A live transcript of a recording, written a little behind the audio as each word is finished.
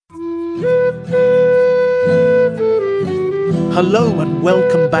Hello and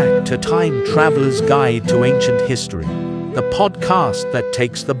welcome back to Time Traveler's Guide to Ancient History, the podcast that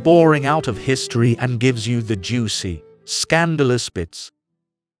takes the boring out of history and gives you the juicy, scandalous bits.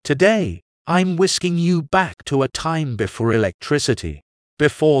 Today, I'm whisking you back to a time before electricity,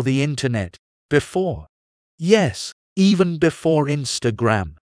 before the internet, even before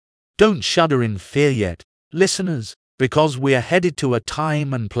Instagram. Don't shudder in fear yet, listeners, because we're headed to a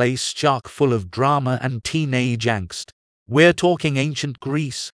time and place chock full of drama and teenage angst. We're talking ancient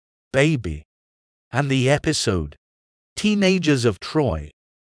Greece, baby. And the episode: Teenagers of Troy.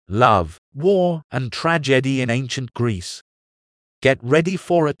 Love, war, and tragedy in ancient Greece. Get ready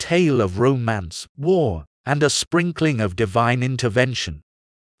for a tale of romance, war, and a sprinkling of divine intervention.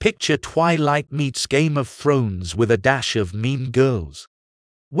 Picture Twilight meets Game of Thrones with a dash of Mean Girls.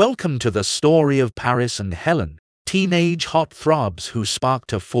 Welcome to the story of Paris and Helen, teenage hot throbs who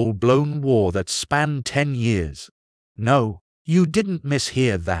sparked a full-blown war that spanned 10 years. No, you didn't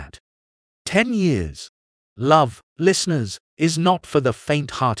mishear that. 10 years. Love, listeners, is not for the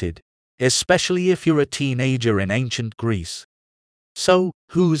faint-hearted, especially if you're a teenager in ancient Greece. So,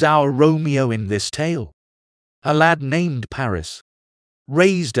 who's our Romeo in this tale? A lad named Paris.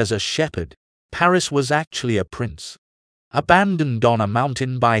 Raised as a shepherd, Paris was actually a prince. Abandoned on a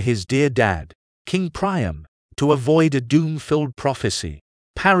mountain by his dear dad, King Priam, to avoid a doom-filled prophecy,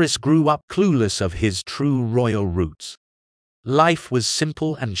 Paris grew up clueless of his true royal roots. Life was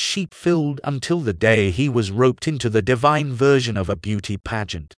simple and sheep-filled until the day he was roped into the divine version of a beauty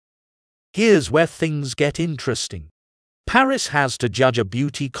pageant. Here's where things get interesting. Paris has to judge a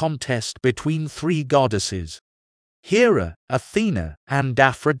beauty contest between 3 goddesses: Hera, Athena, and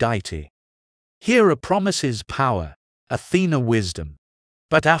Aphrodite. Hera promises power, Athena wisdom.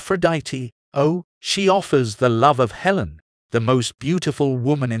 But Aphrodite, she offers the love of Helen, the most beautiful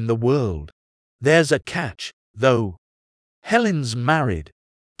woman in the world. There's a catch, though. Helen's married,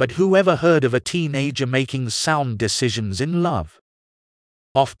 but who ever heard of a teenager making sound decisions in love?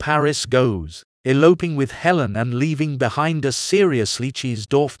 Off Paris goes, eloping with Helen and leaving behind a seriously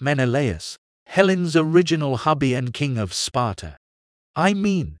cheesed off Menelaus, Helen's original hubby and king of Sparta. I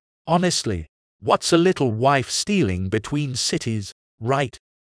mean, honestly, what's a little wife stealing between cities, right?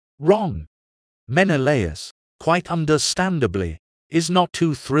 Wrong. Menelaus, quite understandably, is not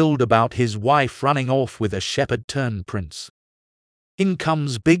too thrilled about his wife running off with a shepherd-turned-prince. In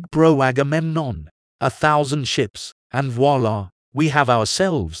comes big bro Agamemnon, 1,000 ships, and voila, we have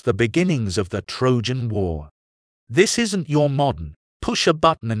ourselves the beginnings of the Trojan War. This isn't your modern,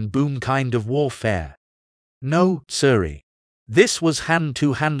 push-a-button-and-boom kind of warfare. No, sirree. This was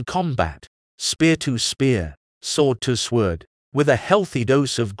hand-to-hand combat, spear-to-spear, sword-to-sword, with a healthy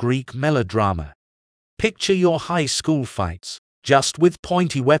dose of Greek melodrama. Picture your high school fights, just with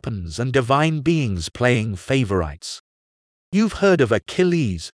pointy weapons and divine beings playing favorites. You've heard of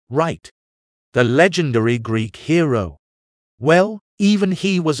Achilles, right? The legendary Greek hero. Well, even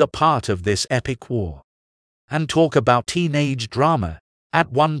he was a part of this epic war. And talk about teenage drama.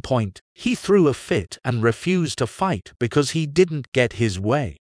 At one point, he threw a fit and refused to fight because he didn't get his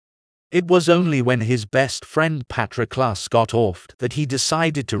way. It was only when his best friend Patroclus got offed that he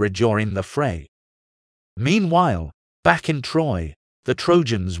decided to rejoin the fray. Meanwhile, back in Troy, the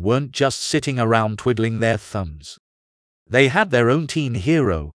Trojans weren't just sitting around twiddling their thumbs. They had their own teen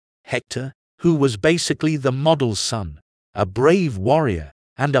hero, Hector, who was basically the model son, a brave warrior,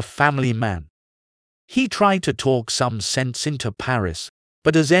 and a family man. He tried to talk some sense into Paris,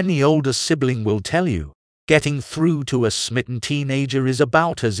 but as any older sibling will tell you, getting through to a smitten teenager is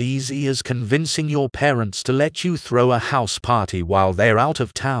about as easy as convincing your parents to let you throw a house party while they're out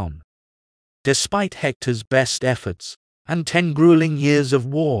of town. Despite Hector's best efforts, and 10 grueling years of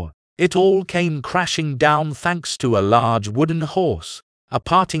war, it all came crashing down thanks to a large wooden horse, a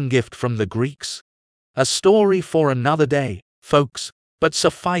parting gift from the Greeks. A story for another day, folks, but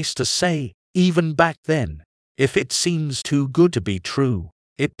suffice to say, even back then, if it seems too good to be true,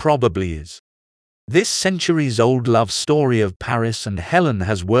 it probably is. This centuries-old love story of Paris and Helen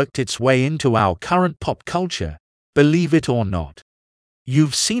has worked its way into our current pop culture, believe it or not.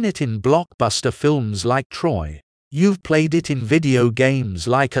 You've seen it in blockbuster films like Troy. You've played it in video games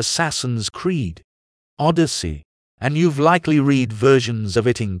like Assassin's Creed, Odyssey, and you've likely read versions of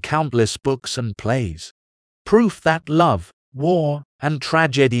it in countless books and plays. Proof that love, war, and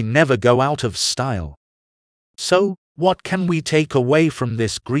tragedy never go out of style. So, what can we take away from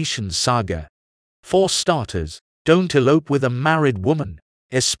this Grecian saga? For starters, don't elope with a married woman,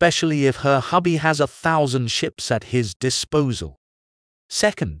 especially if her hubby has 1,000 ships at his disposal.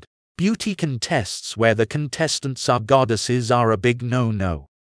 Second, beauty contests where the contestants are goddesses are a big no-no.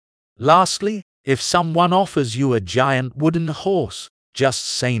 Lastly, if someone offers you a giant wooden horse, just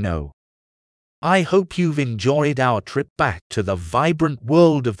say no. I hope you've enjoyed our trip back to the vibrant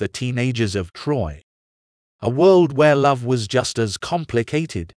world of the teenagers of Troy. A world where love was just as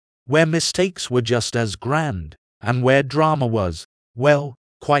complicated, where mistakes were just as grand, and where drama was, well,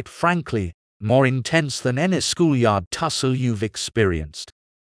 quite frankly, more intense than any schoolyard tussle you've experienced.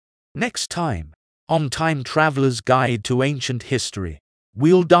 Next time, on Time Traveler's Guide to Ancient History,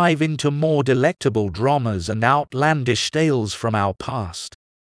 we'll dive into more delectable dramas and outlandish tales from our past.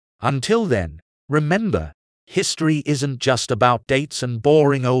 Until then, remember, history isn't just about dates and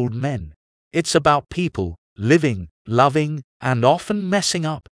boring old men. It's about people, living, loving, and often messing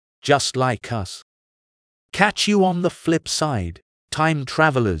up, just like us. Catch you on the flip side, time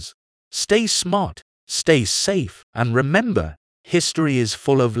travelers. Stay smart, stay safe, and remember, history is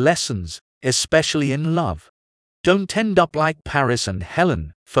full of lessons, especially in love. Don't end up like Paris and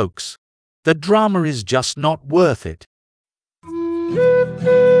Helen, folks. The drama is just not worth it.